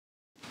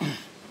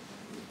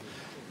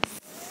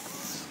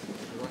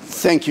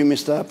Thank you,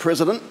 Mr.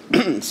 President.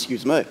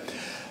 Excuse me.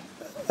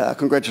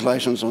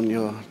 Congratulations on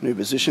your new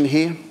position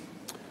here.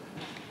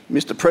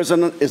 Mr.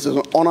 President, it is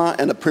an honour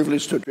and a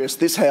privilege to address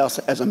this House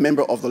as a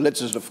member of the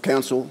Legislative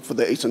Council for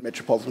the Eastern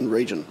Metropolitan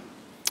Region.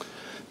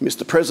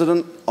 Mr.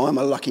 President, I'm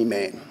a lucky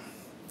man.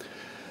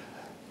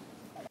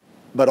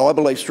 But I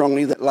believe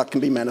strongly that luck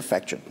can be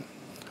manufactured.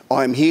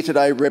 I am here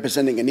today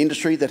representing an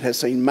industry that has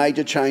seen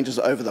major changes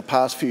over the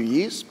past few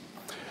years.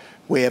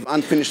 We have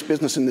unfinished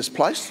business in this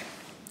place.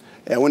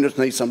 Our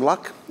industry needs some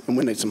luck and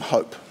we need some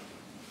hope.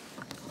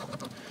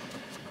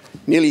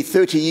 Nearly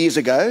 30 years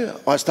ago,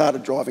 I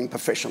started driving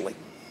professionally.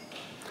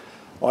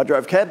 I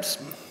drove cabs,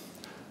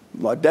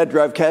 my dad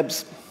drove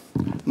cabs,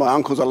 my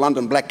uncle's a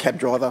London black cab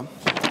driver.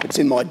 It's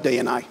in my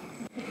DNA.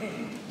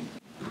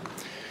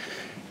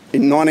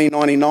 In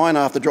 1999,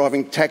 after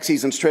driving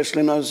taxis and stretch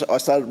limos, I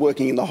started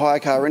working in the hire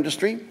car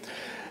industry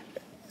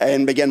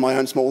and began my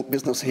own small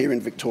business here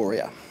in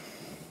Victoria.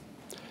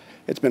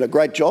 It's been a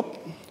great job.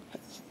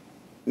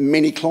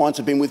 Many clients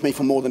have been with me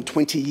for more than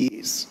 20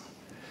 years.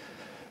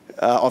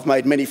 I've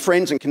made many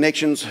friends and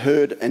connections,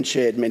 heard and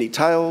shared many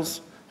tales,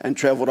 and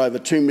travelled over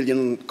 2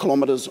 million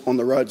kilometres on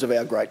the roads of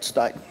our great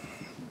state.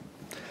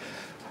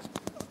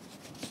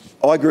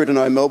 I grew to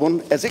know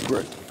Melbourne as it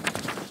grew.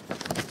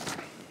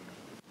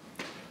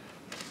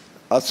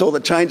 I saw the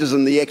changes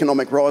in the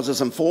economic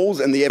rises and falls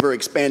and the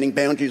ever-expanding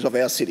boundaries of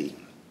our city.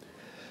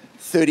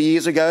 30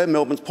 years ago,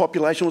 Melbourne's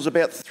population was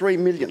about 3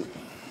 million.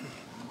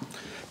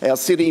 Our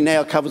city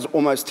now covers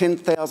almost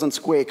 10,000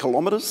 square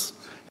kilometres,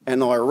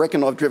 and I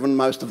reckon I've driven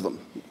most of them.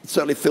 It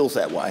certainly feels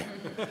that way.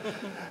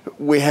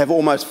 We have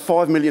almost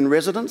 5 million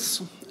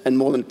residents, and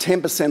more than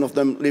 10% of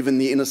them live in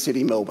the inner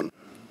city Melbourne.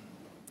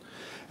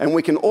 And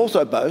we can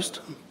also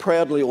boast,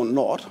 proudly or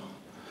not,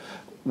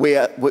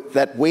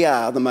 that we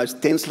are the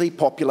most densely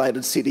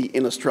populated city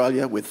in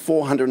Australia with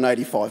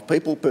 485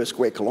 people per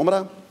square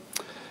kilometre.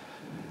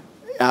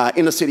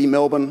 Inner city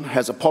Melbourne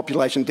has a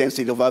population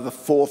density of over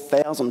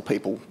 4,000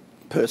 people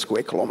per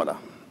square kilometre.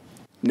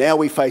 Now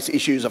we face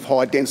issues of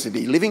high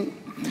density living,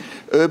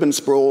 urban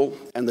sprawl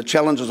and the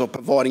challenges of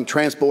providing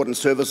transport and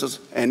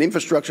services and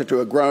infrastructure to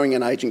a growing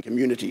and ageing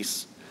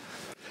communities.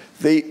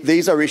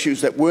 These are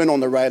issues that weren't on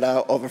the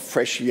radar of a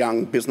fresh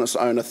young business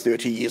owner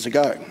 30 years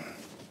ago.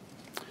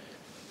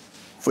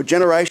 For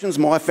generations,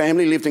 my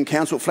family lived in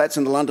council flats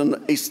in the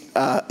London East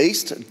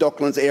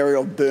Docklands area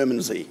of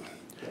Bermondsey.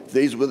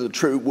 These were the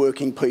true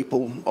working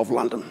people of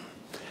London.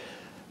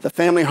 The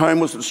family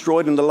home was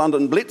destroyed in the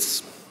London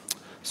Blitz,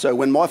 so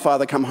when my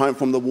father came home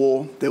from the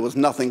war, there was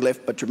nothing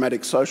left but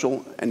dramatic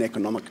social and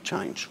economic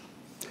change.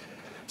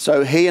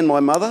 So he and my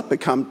mother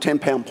became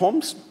 10-pound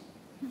Poms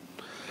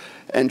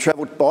and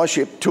travelled by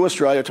ship to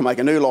Australia to make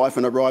a new life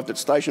and arrived at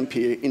Station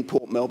Pier in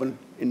Port Melbourne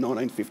in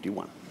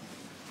 1951.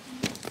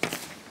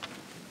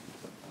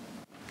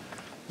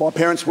 My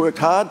parents worked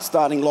hard,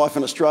 starting life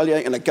in Australia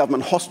in a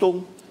government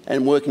hostel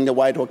and working their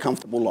way to a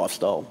comfortable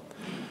lifestyle.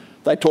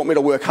 They taught me to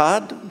work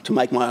hard, to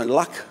make my own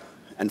luck,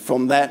 and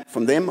from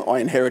them I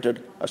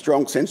inherited a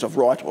strong sense of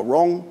right or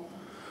wrong.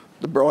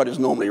 The bride is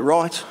normally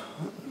right,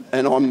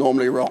 and I'm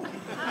normally wrong.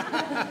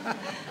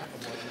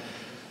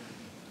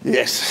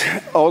 Yes,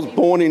 I was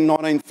born in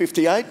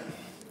 1958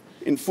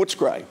 in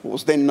Footscray, what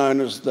was then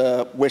known as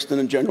the Western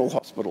and General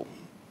Hospital.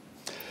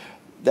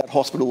 That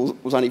hospital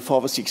was only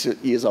 5 or 6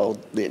 years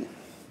old then.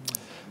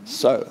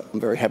 So I'm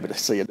very happy to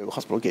see a new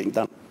hospital getting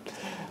done.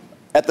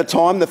 At the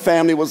time, the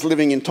family was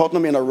living in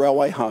Tottenham in a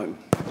railway home.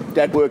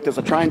 Dad worked as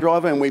a train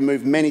driver and we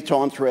moved many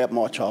times throughout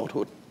my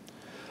childhood.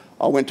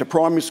 I went to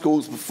primary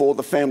schools before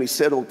the family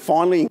settled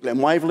finally in Glen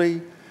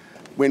Waverley.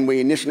 When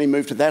we initially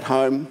moved to that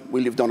home,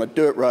 we lived on a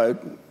dirt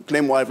road.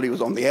 Glen Waverley was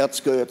on the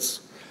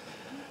outskirts.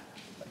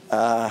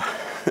 Of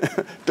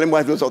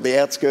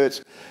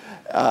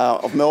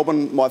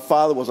Melbourne. My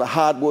father was a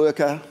hard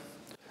worker,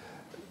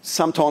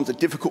 sometimes a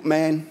difficult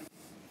man.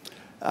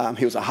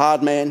 He was a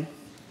hard man.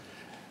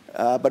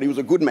 But he was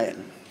a good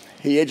man.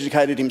 He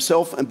educated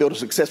himself and built a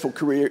successful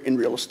career in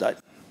real estate.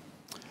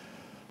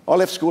 I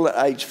left school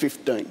at age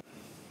 15.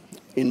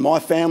 In my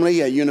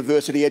family, a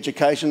university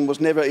education was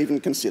never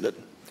even considered.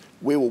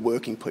 We were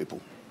working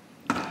people.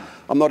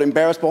 I'm not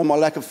embarrassed by my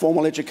lack of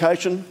formal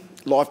education.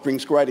 Life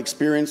brings great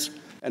experience,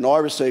 and I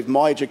received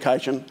my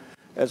education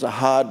as a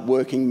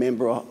hard-working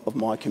member of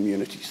my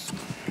communities.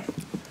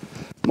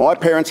 My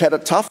parents had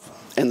it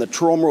tough, and the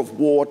trauma of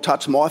war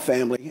touched my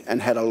family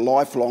and had a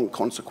lifelong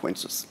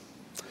consequences.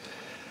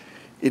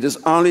 It is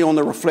only on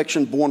the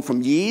reflection born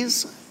from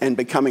years and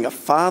becoming a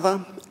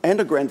father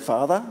and a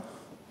grandfather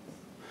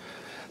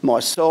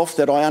myself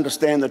that I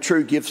understand the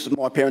true gifts that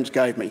my parents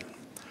gave me.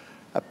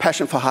 A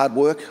passion for hard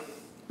work,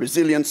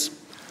 resilience,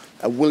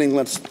 a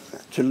willingness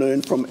to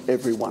learn from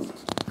everyone.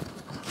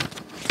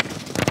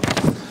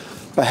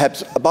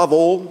 Perhaps above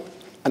all,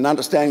 an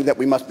understanding that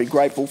we must be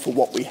grateful for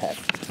what we have.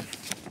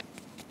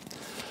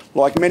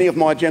 Like many of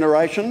my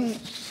generation,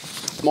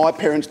 my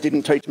parents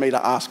didn't teach me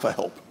to ask for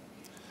help.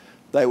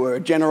 They were a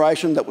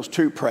generation that was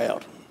too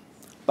proud.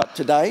 But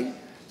today,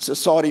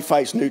 society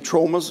faces new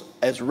traumas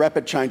as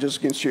rapid changes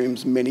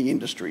consumes many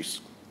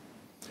industries.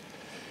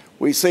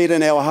 We see it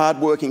in our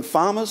hard-working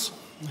farmers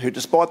who,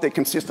 despite their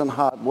consistent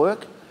hard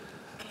work,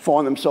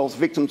 find themselves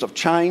victims of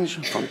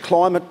change from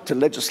climate to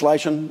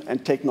legislation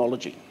and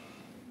technology.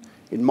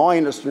 In my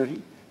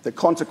industry, the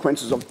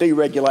consequences of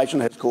deregulation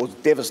has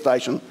caused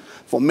devastation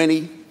for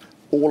many.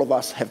 All of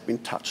us have been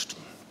touched.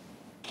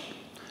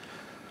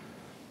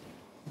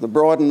 The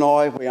bride and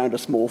I, we owned a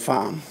small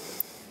farm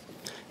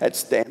at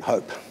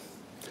Stanhope.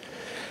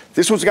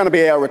 This was going to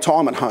be our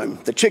retirement home.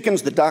 The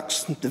chickens, the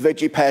ducks, the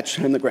veggie patch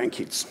and the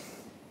grandkids.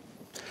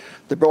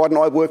 The bride and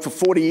I worked for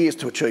 40 years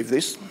to achieve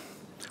this.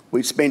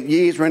 We spent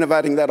years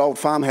renovating that old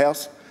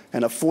farmhouse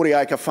and a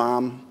 40-acre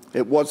farm.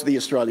 It was the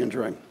Australian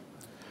dream.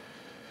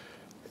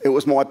 It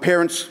was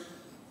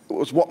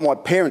what my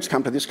parents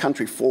come to this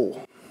country for.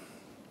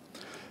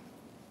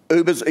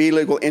 Uber's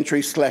illegal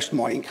entry slashed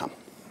my income.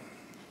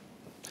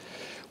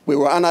 We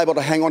were unable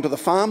to hang on to the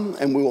farm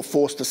and we were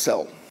forced to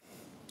sell.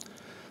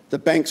 The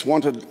banks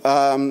wanted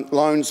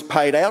loans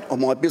paid out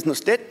on my business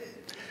debt.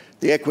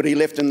 The equity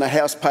left in the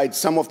house paid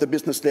some of the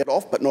business debt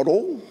off, but not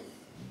all.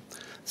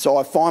 So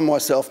I find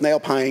myself now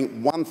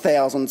paying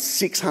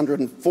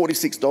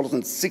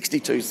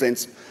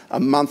 $1,646.62 a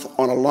month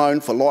on a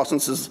loan for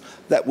licences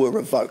that were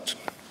revoked.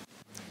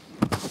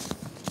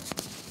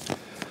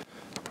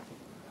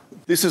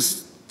 This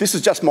is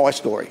just my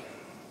story,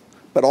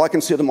 but I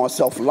consider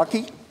myself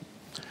lucky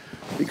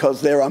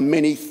because there are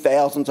many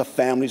thousands of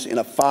families in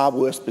a far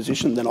worse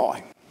position than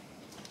I.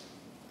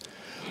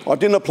 I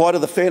didn't apply to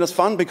the Fairness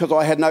Fund because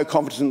I had no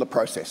confidence in the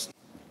process.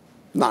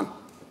 None.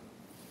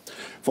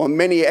 For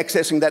many,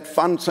 accessing that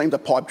fund seemed a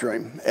pipe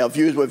dream. Our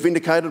views were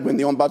vindicated when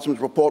the Ombudsman's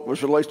report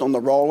was released on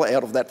the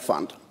roll-out of that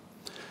fund.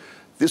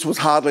 This was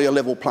hardly a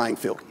level playing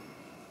field.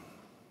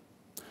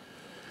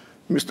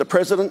 Mr.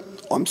 President,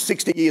 I'm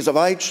 60 years of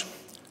age.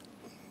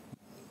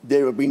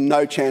 There would be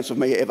no chance of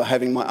me ever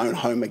having my own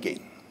home again.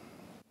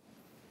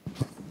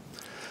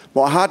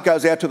 My heart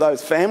goes out to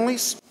those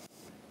families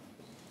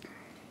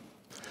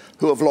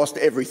who have lost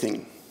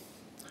everything,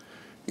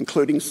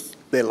 including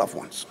their loved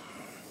ones.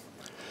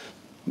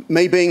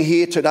 Me being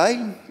here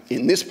today,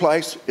 in this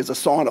place, is a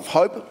sign of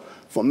hope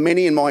for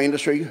many in my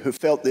industry who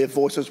felt their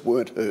voices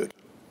weren't heard.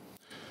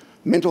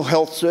 Mental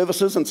health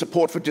services and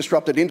support for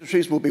disrupted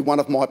industries will be one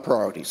of my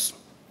priorities,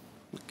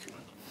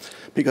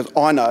 because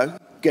I know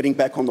getting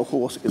back on the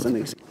horse isn't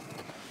easy.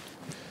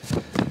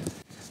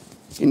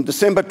 In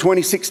December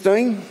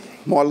 2016,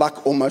 my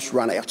luck almost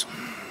ran out.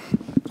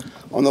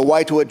 On the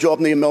way to a job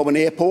near Melbourne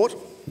Airport,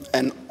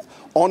 an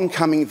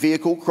oncoming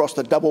vehicle crossed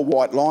the double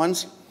white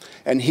lines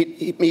and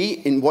hit me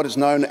in what is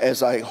known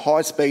as a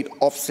high-speed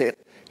offset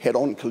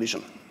head-on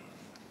collision.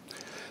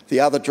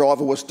 The other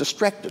driver was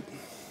distracted,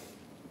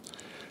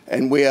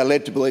 and we are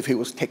led to believe he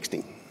was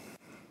texting.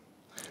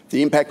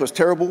 The impact was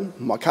terrible.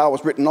 My car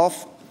was written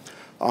off.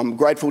 I'm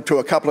grateful to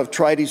a couple of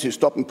tradies who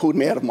stopped and pulled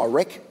me out of my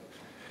wreck.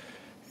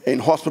 In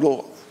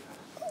hospital,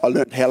 I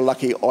learned how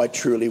lucky I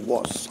truly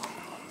was.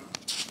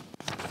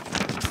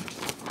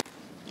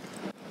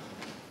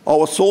 I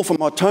was sore from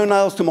my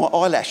toenails to my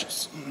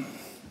eyelashes.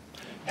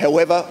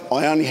 However,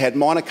 I only had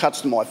minor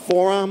cuts to my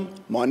forearm,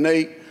 my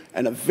knee,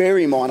 and a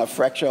very minor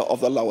fracture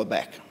of the lower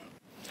back.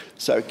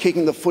 So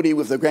kicking the footy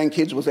with the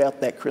grandkids was out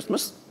that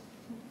Christmas.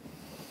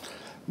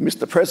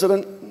 Mr.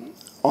 President,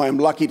 I am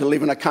lucky to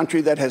live in a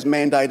country that has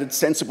mandated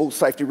sensible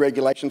safety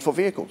regulation for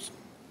vehicles.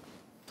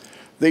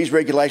 These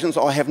regulations,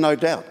 I have no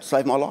doubt,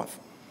 saved my life.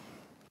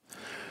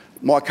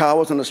 My car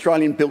was an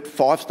Australian-built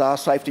 5-star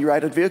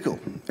safety-rated vehicle.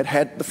 It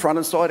had the front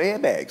and side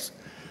airbags.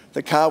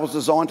 The car was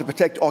designed to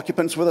protect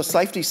occupants with a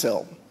safety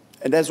cell.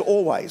 And as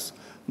always,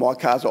 my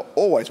cars are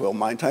always well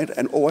maintained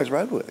and always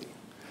roadworthy.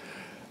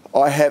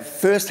 I have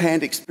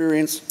first-hand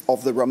experience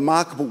of the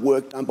remarkable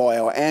work done by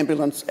our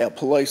ambulance, our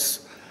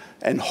police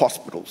and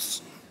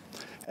hospitals.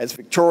 As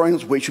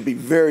Victorians, we should be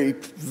very,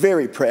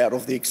 very proud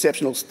of the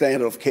exceptional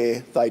standard of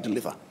care they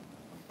deliver.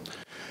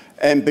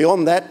 And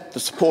beyond that, the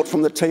support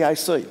from the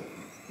TAC.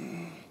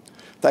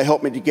 They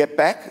helped me to get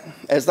back,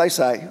 as they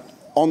say,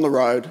 on the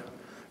road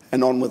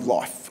and on with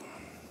life.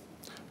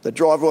 The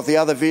driver of the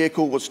other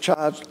vehicle was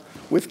charged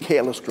with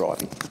careless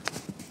driving.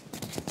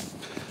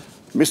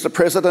 Mr.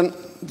 President,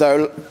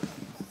 though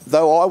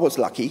I was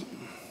lucky,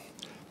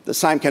 the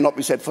same cannot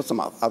be said for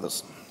some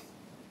others.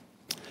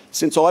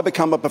 Since I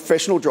became a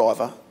professional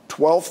driver,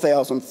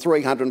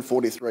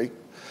 12,343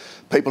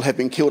 people have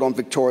been killed on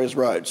Victoria's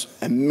roads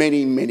and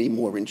many, many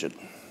more injured.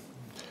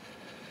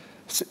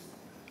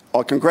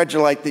 I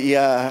congratulate the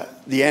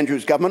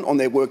Andrews government on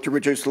their work to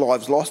reduce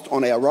lives lost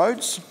on our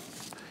roads.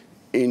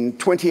 In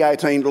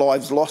 2018,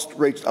 lives lost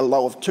reached a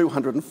low of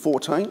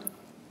 214,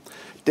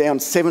 down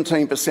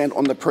 17%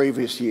 on the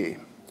previous year.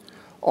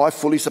 I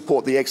fully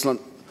support the excellent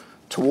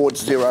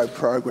Towards Zero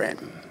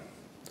program.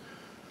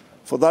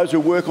 For those who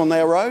work on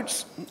our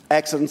roads,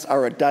 accidents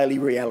are a daily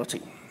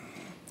reality.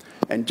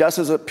 And just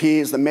as it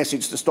appears the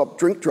message to stop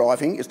drink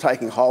driving is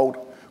taking hold,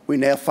 we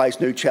now face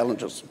new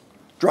challenges: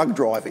 drug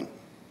driving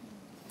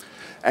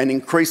and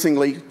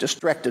increasingly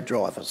distracted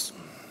drivers.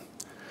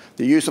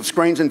 The use of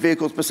screens in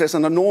vehicles presents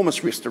an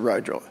enormous risk to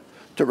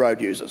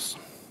road users.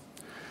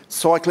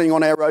 Cycling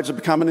on our roads has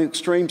become an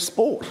extreme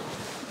sport.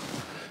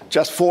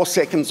 Just 4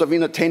 seconds of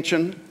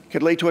inattention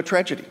could lead to a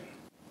tragedy.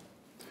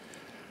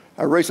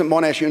 A recent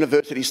Monash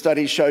University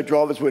study showed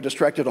drivers were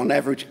distracted on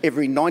average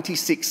every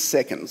 96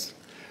 seconds.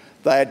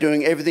 They are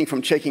doing everything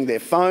from checking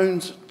their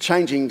phones,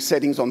 changing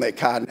settings on their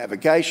car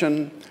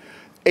navigation,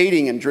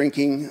 eating and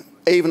drinking,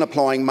 even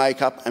applying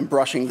makeup and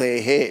brushing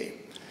their hair.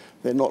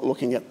 They're not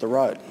looking at the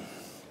road.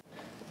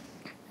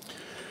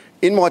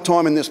 In my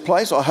time in this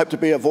place, I hope to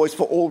be a voice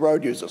for all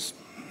road users.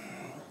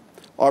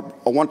 I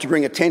want to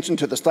bring attention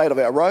to the state of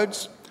our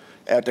roads,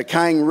 our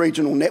decaying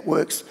regional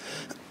networks,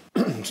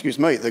 excuse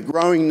me, the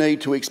growing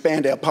need to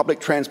expand our public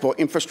transport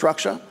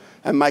infrastructure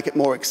and make it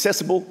more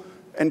accessible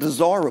and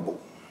desirable.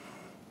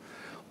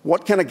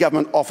 What can a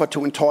government offer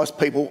to entice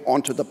people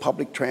onto the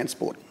public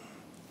transport?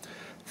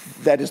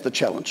 That is the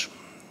challenge.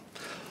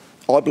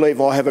 I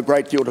believe I have a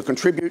great deal to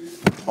contribute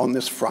on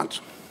this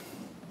front.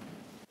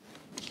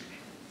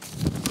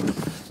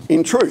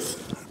 In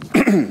truth,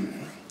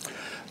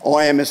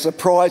 I am as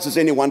surprised as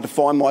anyone to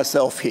find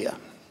myself here.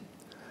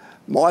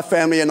 My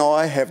family and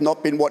I have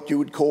not been what you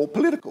would call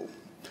political.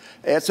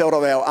 Outside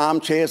of our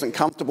armchairs and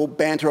comfortable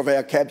banter of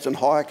our cabs and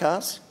hire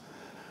cars,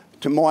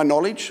 to my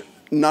knowledge,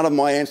 none of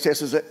my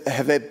ancestors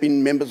have ever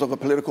been members of a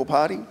political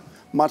party,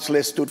 much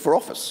less stood for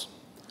office.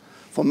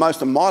 For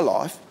most of my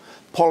life,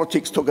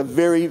 politics took a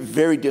very,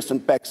 very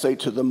distant backseat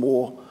to the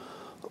more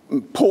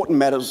important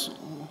matters: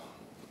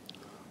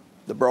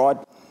 the bride,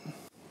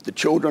 the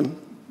children,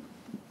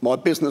 my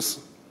business,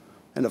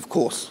 and of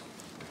course,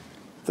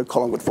 the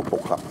Collingwood Football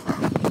Club.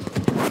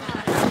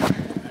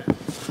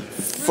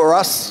 For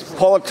us,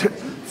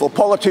 for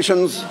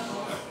politicians...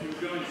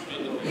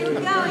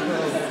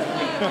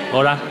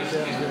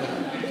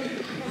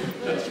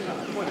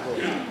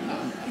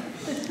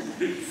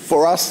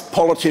 For us,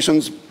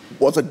 politicians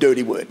was a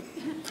dirty word.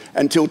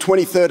 Until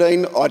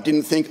 2013, I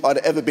didn't think I'd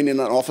ever been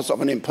in an office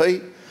of an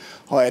MP.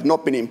 I had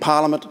not been in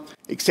Parliament,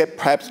 except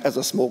perhaps as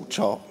a small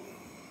child.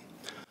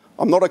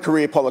 I'm not a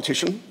career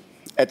politician.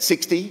 At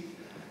 60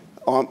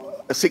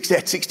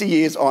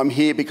 years, I'm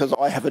here because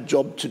I have a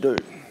job to do.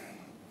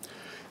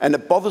 And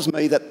it bothers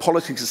me that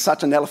politics is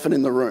such an elephant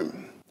in the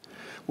room.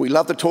 We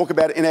love to talk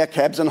about it in our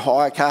cabs and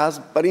hire cars,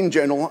 but in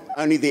general,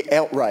 only the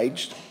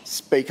outraged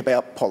speak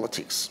about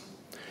politics.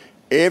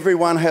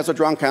 Everyone has a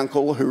drunk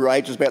uncle who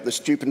rages about the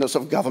stupidness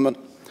of government,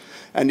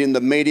 and in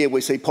the media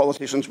we see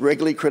politicians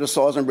regularly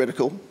criticise and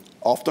ridicule,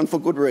 often for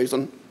good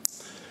reason.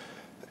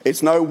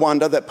 It's no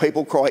wonder that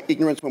people cry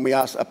ignorance when we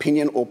ask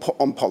opinion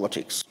on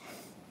politics.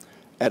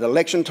 At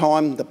election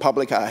time, the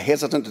public are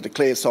hesitant to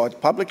declare sides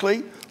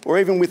publicly or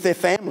even with their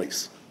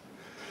families.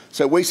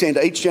 So we send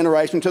each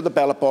generation to the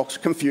ballot box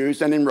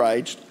confused and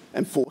enraged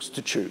and forced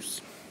to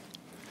choose.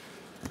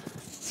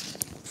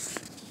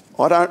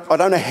 I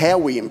don't know how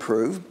we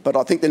improve, but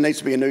I think there needs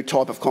to be a new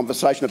type of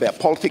conversation about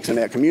politics in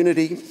our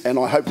community, and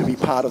I hope to be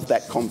part of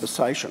that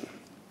conversation.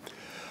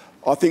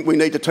 I think we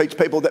need to teach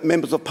people that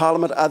members of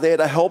Parliament are there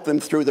to help them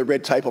through the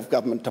red tape of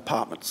government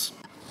departments,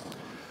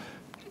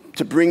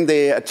 to bring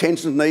their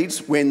attention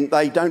needs when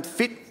they don't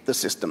fit the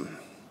system,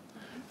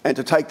 and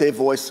to take their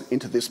voice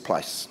into this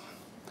place.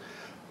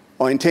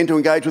 I intend to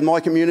engage with my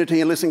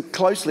community and listen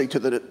closely to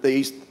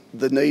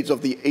the needs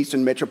of the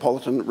Eastern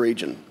Metropolitan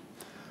region.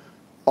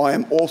 I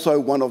am also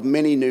one of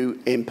many new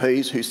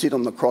MPs who sit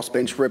on the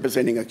crossbench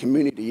representing a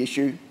community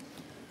issue.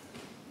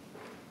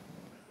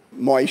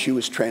 My issue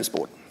is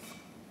transport.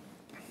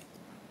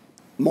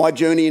 My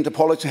journey into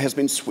politics has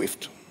been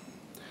swift.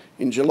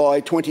 In July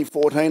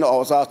 2014, I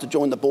was asked to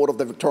join the board of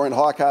the Victorian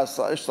Hire Car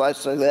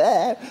Association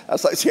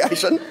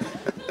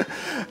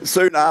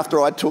soon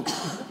after I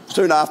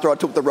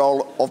took the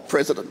role of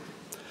president.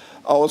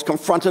 I was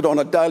confronted on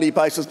a daily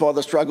basis by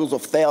the struggles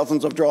of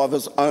thousands of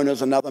drivers,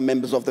 owners and other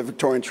members of the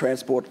Victorian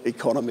transport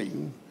economy.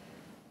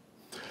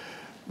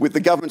 With the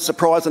government's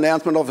surprise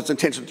announcement of its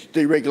intention to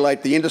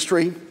deregulate the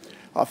industry,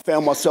 I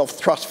found myself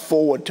thrust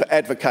forward to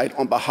advocate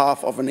on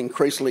behalf of an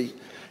increasingly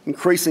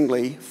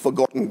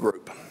forgotten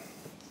group.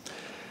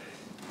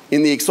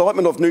 In the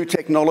excitement of new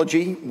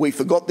technology, we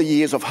forgot the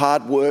years of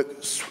hard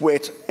work,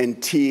 sweat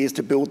and tears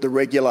to build the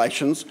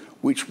regulations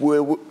which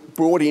were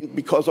brought in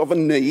because of a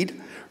needed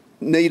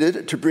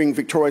to bring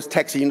Victoria's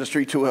taxi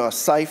industry to a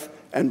safe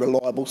and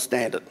reliable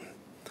standard.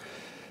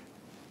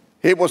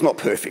 It was not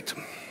perfect,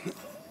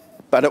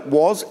 but it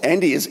was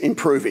and is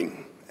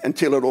improving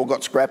until it all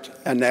got scrapped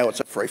and now it's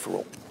a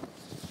free-for-all.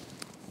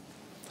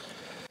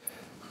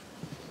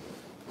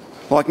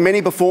 Like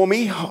many before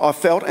me, I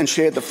felt and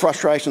shared the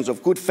frustrations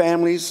of good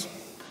families,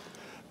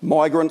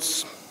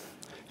 migrants,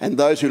 and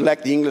those who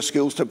lack the English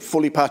skills to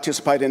fully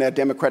participate in our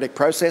democratic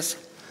process.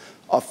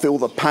 I feel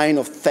the pain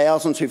of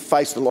thousands who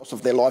face the loss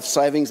of their life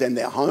savings and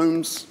their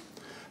homes.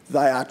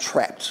 They are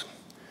trapped.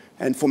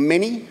 And for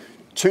many,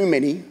 too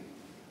many,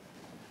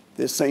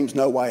 there seems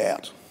no way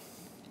out.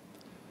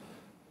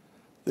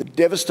 The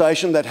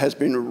devastation that has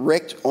been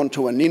wreaked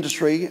onto an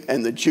industry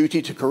and the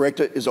duty to correct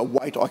it is a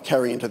weight I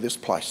carry into this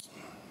place.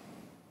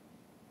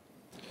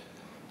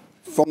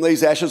 From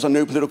these ashes, a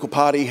new political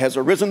party has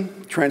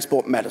arisen.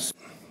 Transport matters.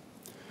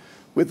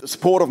 With the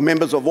support of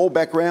members of all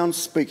backgrounds,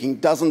 speaking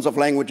dozens of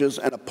languages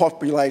and a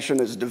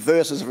population as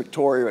diverse as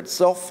Victoria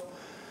itself,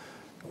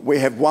 we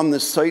have won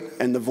this seat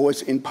and the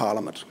voice in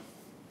Parliament.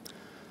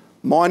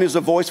 Mine is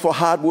a voice for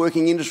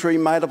hard-working industry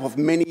made up of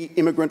many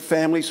immigrant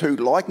families who,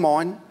 like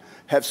mine,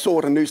 have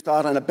sought a new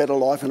start and a better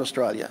life in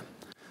Australia.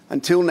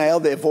 Until now,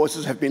 their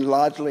voices have been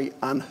largely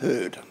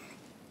unheard.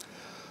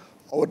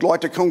 I would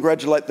like to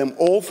congratulate them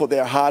all for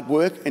their hard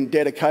work and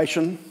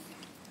dedication.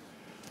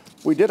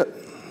 We did it.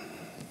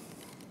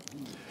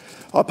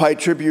 I pay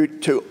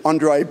tribute to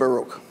Andre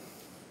Baruch.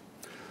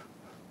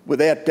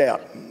 Without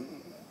doubt,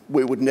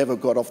 we would never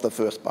have got off the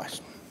first base.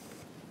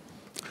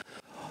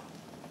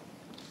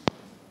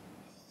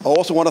 I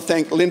also want to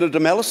thank Linda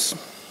DeMellis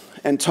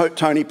and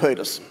Tony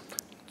Peters,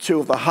 two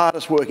of the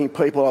hardest working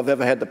people I've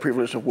ever had the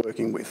privilege of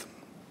working with.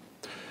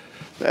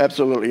 They're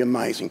absolutely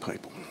amazing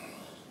people.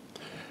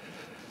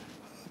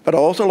 But I'd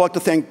also like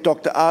to thank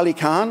Dr. Ali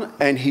Khan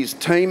and his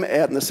team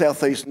out in the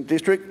South Eastern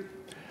District.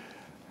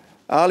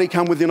 Ali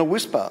come within a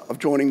whisper of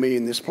joining me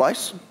in this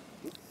place,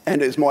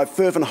 and it is my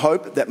fervent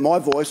hope that my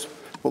voice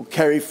will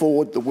carry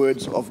forward the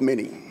words of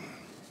many.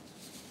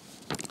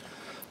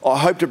 I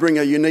hope to bring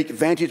a unique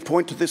vantage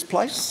point to this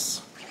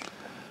place.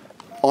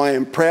 I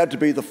am proud to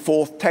be the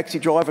 4th taxi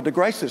driver to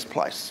grace this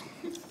place,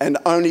 and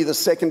only the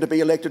 2nd to be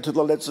elected to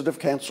the Legislative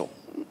Council.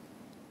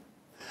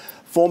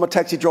 Former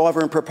taxi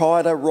driver and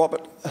proprietor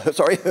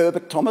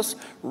Herbert Thomas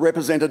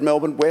represented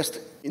Melbourne West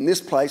in this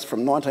place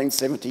from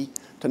 1970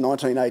 to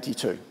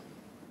 1982.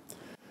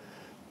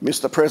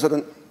 Mr.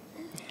 President,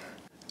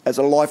 as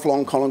a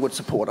lifelong Collingwood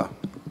supporter,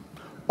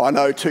 I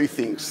know 2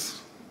 things.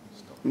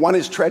 One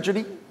is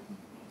tragedy,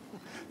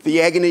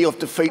 the agony of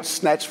defeat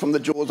snatched from the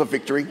jaws of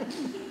victory.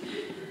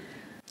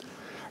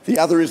 The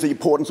other is the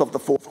importance of the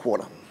 4th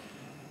quarter.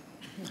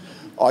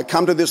 I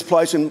come to this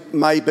place in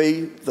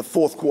maybe the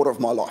 4th quarter of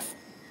my life.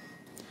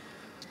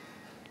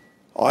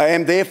 I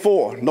am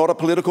therefore not a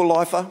political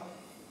lifer.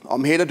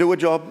 I'm here to do a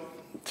job,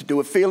 to do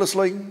it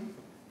fearlessly,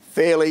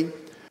 fairly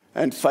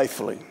and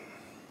faithfully.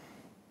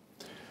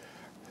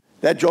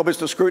 That job is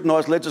to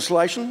scrutinise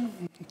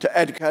legislation, to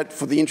advocate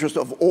for the interest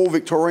of all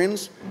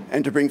Victorians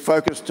and to bring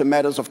focus to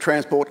matters of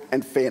transport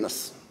and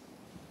fairness.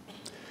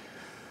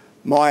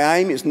 My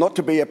aim is not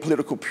to be a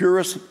political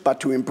purist, but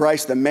to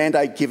embrace the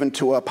mandate given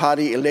to a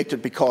party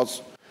elected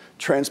because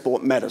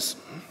transport matters.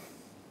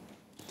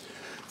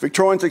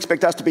 Victorians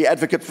expect us to be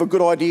advocates for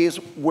good ideas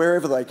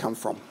wherever they come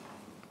from.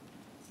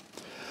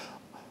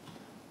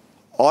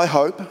 I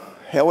hope,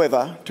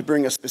 however, to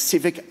bring a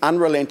specific,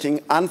 unrelenting,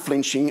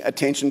 unflinching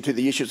attention to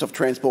the issues of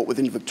transport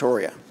within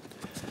Victoria.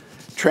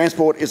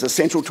 Transport is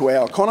essential to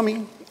our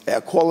economy,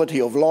 our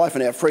quality of life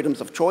and our freedoms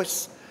of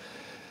choice.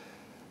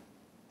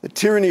 The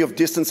tyranny of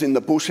distance in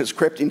the bush has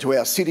crept into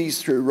our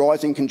cities through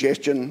rising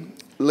congestion,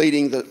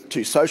 leading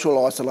to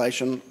social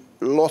isolation,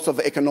 loss of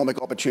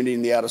economic opportunity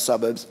in the outer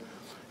suburbs,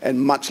 and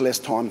much less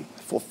time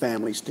for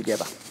families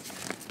together.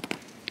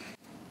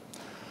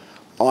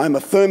 I am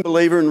a firm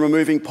believer in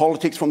removing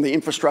politics from the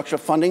infrastructure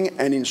funding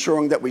and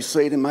ensuring that we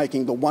succeed in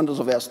making the wonders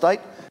of our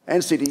state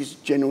and cities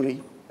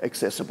genuinely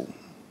accessible.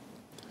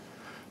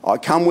 I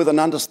come with an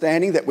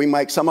understanding that we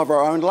make some of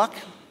our own luck,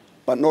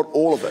 but not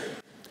all of it.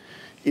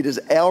 It is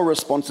our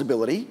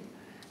responsibility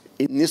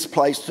in this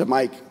place to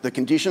make the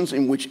conditions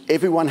in which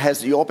everyone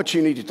has the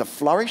opportunity to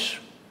flourish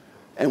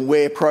and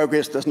where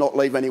progress does not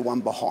leave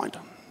anyone behind.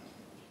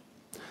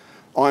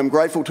 I am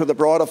grateful to the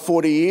bride of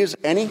 40 years,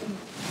 Annie.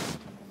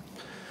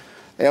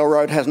 Our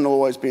road hasn't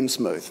always been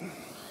smooth.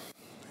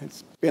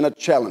 It's been a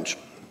challenge.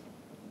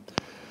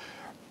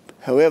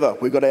 However,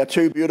 we've got our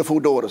 2 beautiful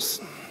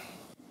daughters,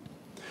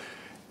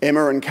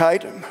 Emma and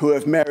Kate, who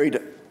have married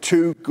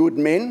 2 good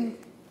men,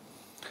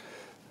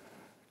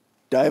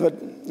 David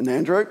and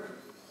Andrew,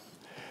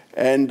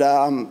 and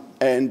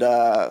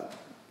our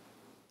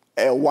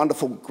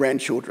wonderful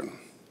grandchildren,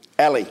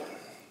 Ali,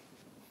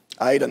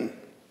 Aiden,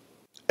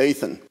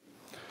 Ethan,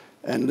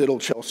 and little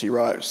Chelsea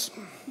Rose.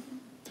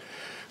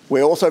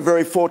 We're also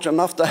very fortunate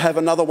enough to have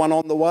another one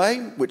on the way,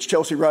 which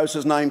Chelsea Rose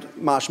has named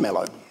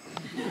Marshmallow.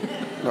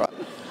 Right.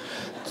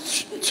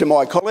 To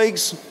my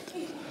colleagues,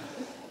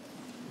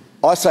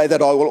 I say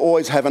that I will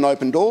always have an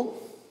open door,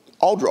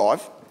 I'll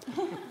drive,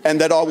 and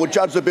that I will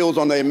judge the bills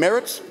on their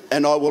merits,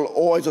 and I will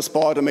always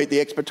aspire to meet the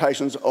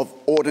expectations of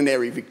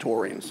ordinary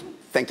Victorians.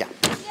 Thank you.